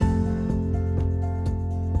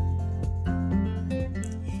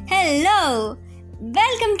Hello!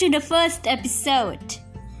 Welcome to the first episode.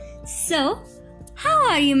 So, how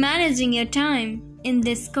are you managing your time in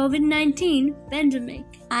this COVID-19 pandemic?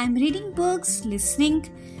 I'm reading books, listening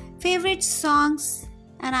favorite songs,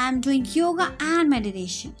 and I'm doing yoga and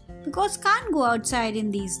meditation because can't go outside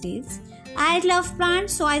in these days. I love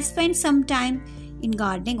plants, so I spend some time in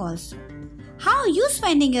gardening also. How are you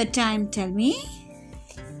spending your time? Tell me.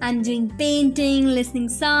 I'm doing painting, listening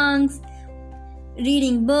songs,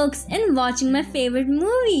 reading books and watching my favorite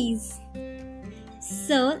movies.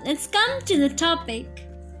 So let's come to the topic.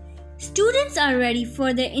 Students are ready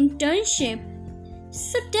for their internship.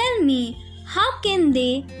 So tell me, how can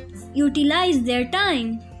they utilize their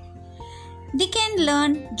time? They can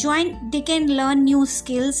learn new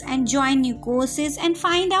skills and join new courses and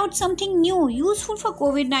find out something new useful for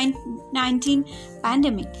COVID-19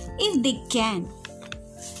 pandemic if they can.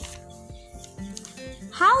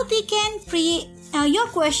 How they can create your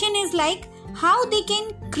question is like how they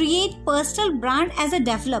can create personal brand as a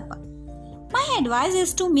developer. My advice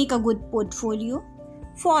is to make a good portfolio,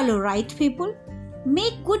 follow right people,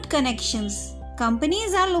 make good connections.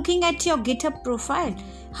 Companies are looking at your GitHub profile,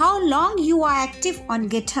 how long you are active on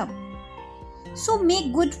GitHub. So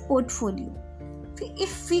make good portfolio.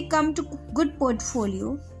 If we come to good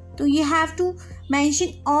portfolio, so you have to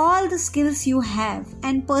mention all the skills you have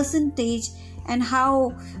and percentage and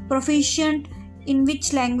how proficient in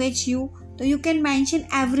which language you can mention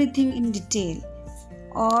everything in detail.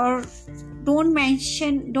 Or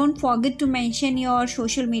don't forget to mention your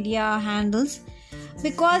social media handles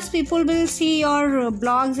because people will see your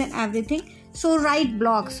blogs and everything. So write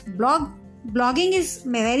blogs. Blogging is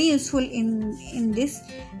very useful in this,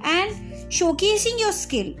 and showcasing your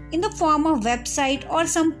skill in the form of website or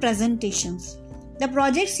some presentations. The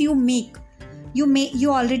projects you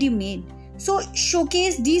already made. So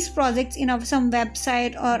showcase these projects in some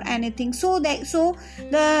website or anything so the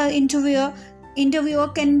interviewer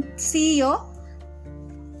can see your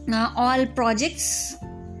all projects,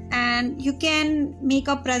 and you can make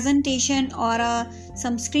a presentation or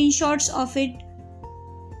some screenshots of it,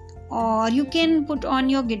 or you can put on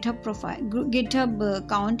your GitHub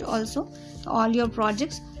account also all your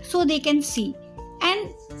projects so they can see. And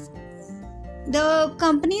the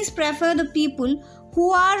companies prefer the people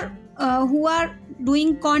who are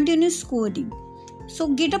doing continuous coding. So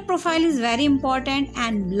GitHub profile is very important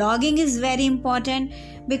and blogging is very important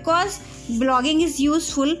because blogging is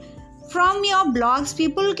useful. From your blogs,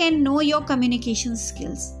 people can know your communication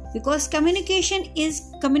skills because communication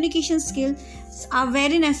skills are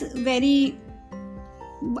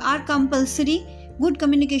compulsory. Good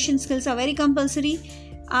communication skills are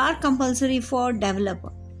compulsory for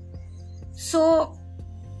developer. So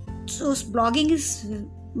blogging is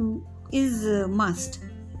must.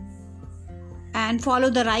 And follow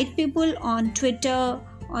the right people on Twitter,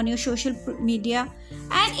 on your social media.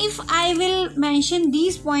 And if I will mention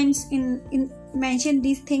these points mention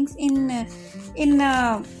these things in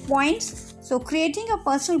points, so creating a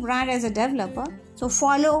personal brand as a developer. So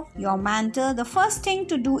follow your mentor. The first thing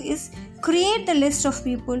to do is create the list of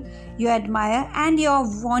people you admire and you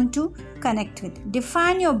want to connect with.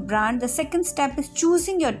 Define your brand. The second step is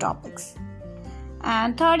choosing your topics.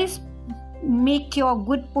 And third is make your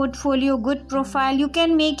good portfolio, good profile. You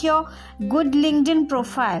can make your good LinkedIn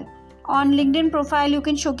profile. On LinkedIn profile, you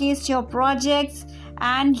can showcase your projects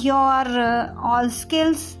and your all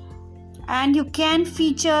skills, and you can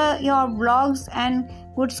feature your blogs and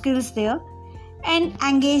good skills there, and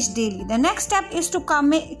engage daily. The next step is to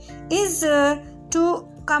commit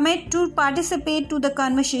to participate to the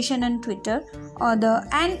conversation on Twitter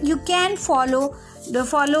and you can follow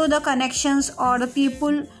the connections or the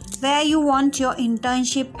people where you want your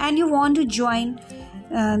internship and you want to join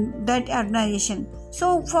that organization.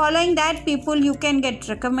 So following that people, you can get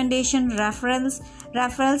recommendation, referrals,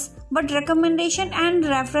 but recommendation and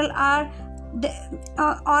referral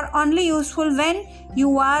are only useful when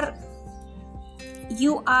you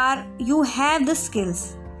have the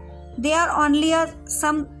skills. They are only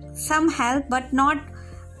some help but not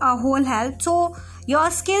a whole help. So your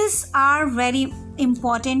skills are very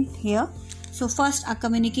important here. So first a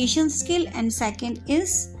communication skill and second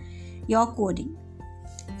is your coding.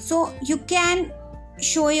 So you can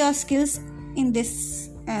show your skills in this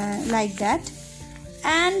like that,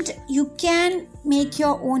 and you can make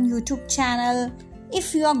your own YouTube channel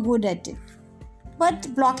if you are good at it. But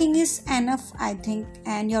blogging is enough, I think,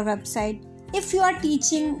 and your website. If you are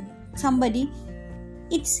teaching somebody,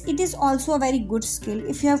 it is also a very good skill.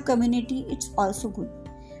 If you have community, it's also good.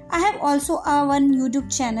 I have also one YouTube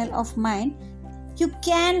channel of mine. You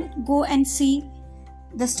can go and see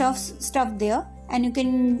the stuff there, and you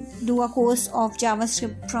can do a course of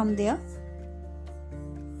JavaScript from there.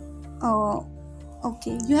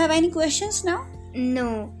 Okay, you have any questions now?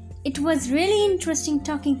 No, it was really interesting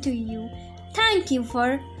talking to you. Thank you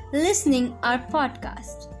for listening our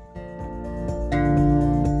podcast.